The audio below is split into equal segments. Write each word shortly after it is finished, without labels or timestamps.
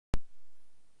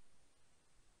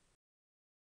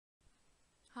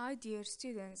Hi dear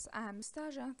students, I am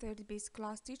Tazhan, 3rd base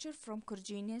class teacher from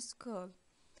Virginia School.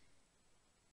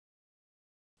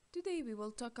 Today we will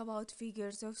talk about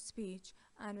figures of speech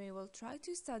and we will try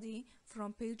to study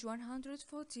from page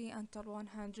 140 until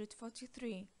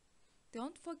 143.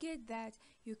 Don't forget that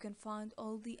you can find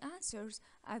all the answers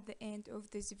at the end of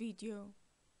this video.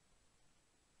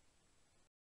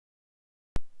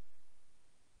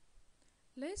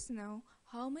 Let's know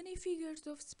how many figures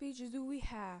of speech do we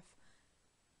have.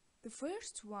 The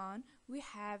first one, we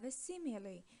have a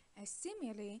simile. A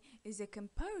simile is a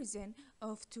comparison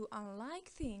of two unlike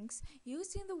things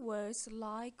using the words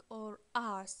like or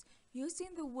as.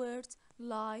 Using the words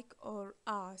like or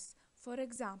as. For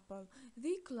example,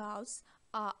 the clouds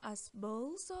are as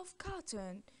balls of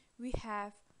cotton. We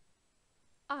have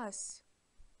as.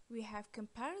 We have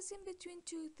comparison between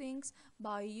two things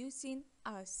by using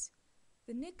as.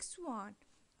 The next one,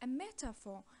 a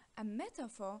metaphor. A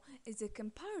metaphor is a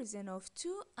comparison of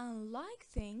two unlike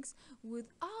things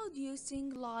without using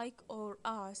like or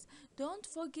as. Don't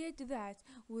forget that,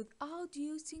 without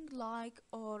using like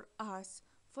or as.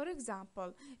 For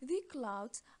example, the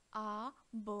clouds are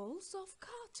balls of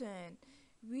cotton.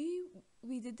 We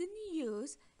didn't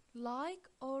use like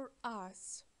or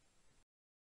as.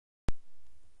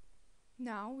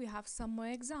 Now we have some more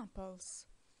examples.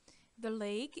 The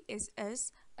lake is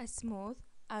as smooth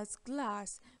as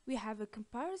glass. We have a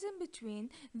comparison between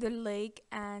the lake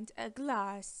and a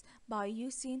glass by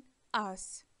using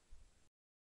as.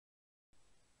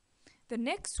 The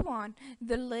next one,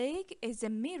 the lake is a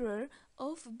mirror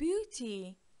of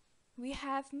beauty. We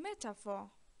have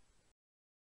metaphor.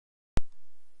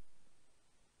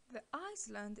 The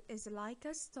Iceland is like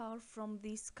a star from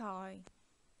the sky.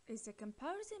 Is a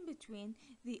comparison between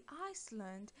the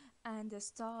Iceland and a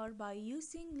star by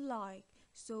using like,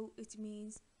 so it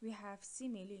means we have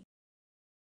simile.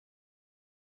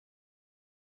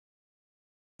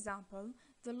 Example,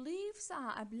 the leaves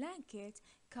are a blanket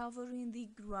covering the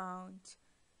ground.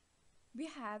 We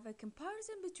have a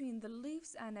comparison between the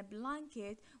leaves and a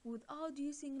blanket without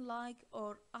using like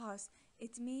or as.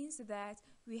 It means that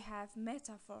we have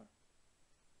metaphor.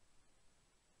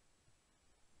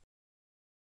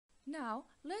 Now,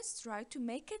 let's try to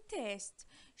make a test.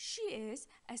 She is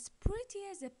as pretty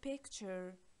as a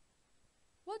picture.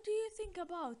 What do you think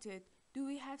about it? Do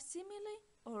we have simile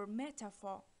or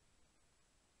metaphor?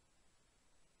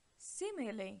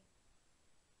 Simile.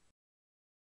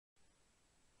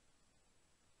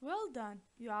 Well done,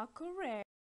 you are correct.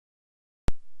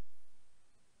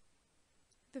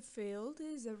 The field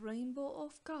is a rainbow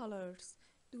of colors.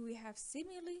 Do we have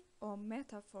simile or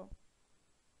metaphor?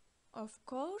 Of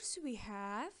course we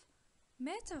have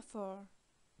metaphor.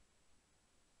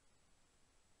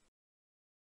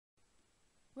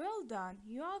 Well done,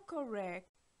 you are correct.